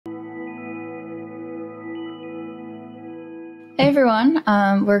Hey everyone,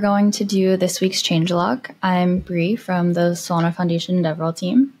 we're going to do this week's changelog. I'm Bri from the Solana Foundation Developer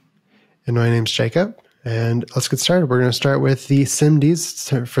team. And my name's Jacob. And let's get started. We're going to start with the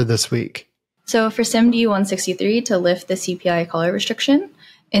SIMDs for this week. So for SIMD 163 to lift the CPI caller restriction,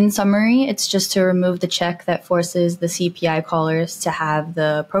 in summary, it's just to remove the check that forces the CPI callers to have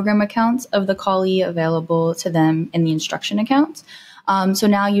the program accounts of the callee available to them in the instruction account. So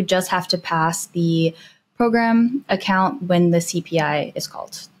now you just have to pass the program account when the CPI is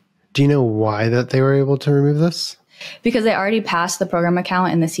called. Do you know why that they were able to remove this? Because they already passed the program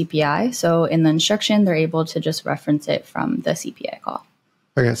account in the CPI. So in the instruction, they're able to just reference it from the CPI call.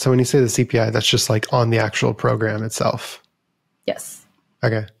 Okay, so when you say the CPI, that's just like on the actual program itself? Yes.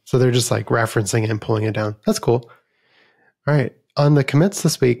 Okay, so they're just like referencing it and pulling it down. That's cool. All right, on the commits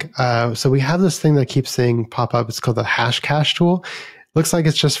this week, so we have this thing that keeps seeing pop up. It's called the hash cache tool. Looks like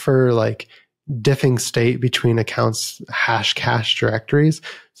it's just for like diffing state between accounts hash cache directories.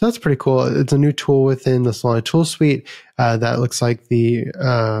 So that's pretty cool. It's a new tool within the Solana tool suite that looks like the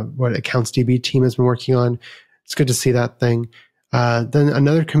what Accounts DB team has been working on. It's good to see that thing. Then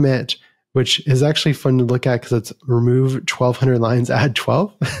another commit, which is actually fun to look at because it's remove 1200 lines, add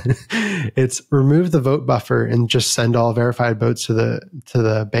 12. It's remove the vote buffer and just send all verified votes to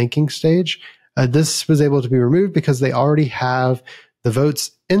the banking stage. This was able to be removed because they already have the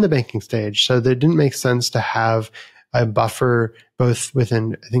votes in the banking stage. So it didn't make sense to have a buffer both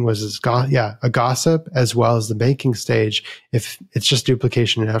within, I think it was a gossip as well as the banking stage if it's just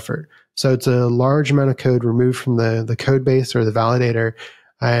duplication and effort. So it's a large amount of code removed from the code base or the validator.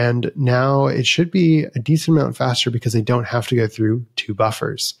 And now it should be a decent amount faster because they don't have to go through two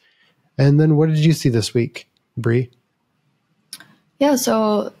buffers. And then what did you see this week, Bri? Yeah,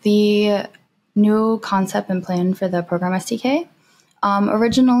 so the new concept and plan for the program SDK.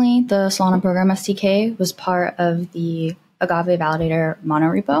 Originally, the Solana Program SDK was part of the Agave Validator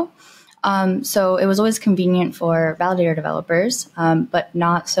monorepo. So it was always convenient for validator developers, but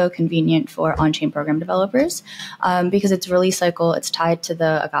not so convenient for on-chain program developers because its release cycle, it's tied to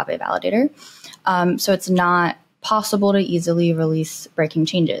the Agave Validator. So it's not possible to easily release breaking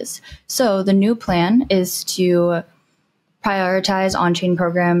changes. So the new plan is to prioritize on-chain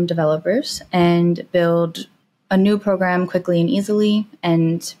program developers and build a new program quickly and easily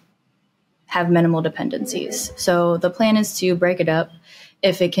and have minimal dependencies. So the plan is to break it up.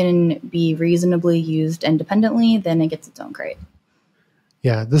 If it can be reasonably used independently, then it gets its own crate.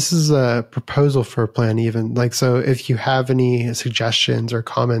 Yeah, this is a proposal for a plan even. Like, so if you have any suggestions or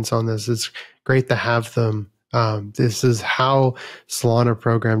comments on this, it's great to have them. This is how Solana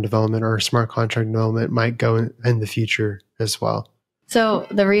program development or smart contract development might go in the future as well. So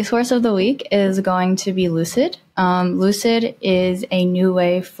the resource of the week is going to be Lucid. Lucid is a new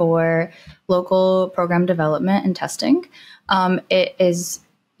way for local program development and testing. It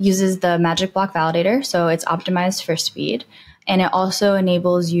uses the Magic Block Validator, so it's optimized for speed. And it also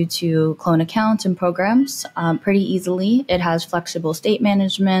enables you to clone accounts and programs pretty easily. It has flexible state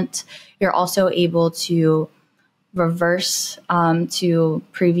management. You're also able to reverse to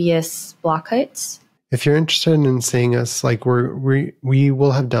previous block heights. If you're interested in seeing us, like we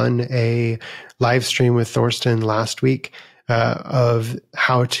will have done a live stream with Thorsten last week of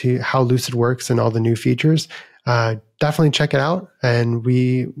how Lucid works and all the new features. Definitely check it out, and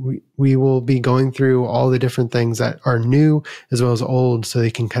we will be going through all the different things that are new as well as old, so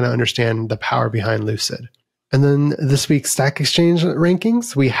they can kind of understand the power behind Lucid. And then this week's StackExchange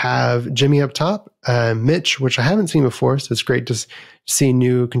rankings, we have Jimmy up top, Mitch, which I haven't seen before, so it's great to see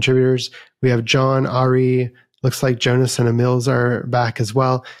new contributors. We have John, Ari, looks like Jonas and Emils are back as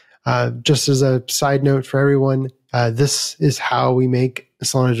well. Just as a side note for everyone, this is how we make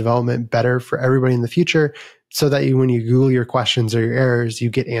Solana development better for everybody in the future, so that when you Google your questions or your errors, you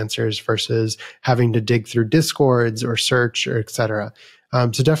get answers versus having to dig through Discords or search or etc.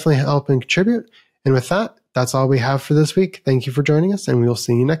 So definitely help and contribute. And with that, that's all we have for this week. Thank you for joining us, and we will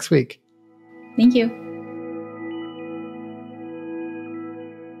see you next week. Thank you.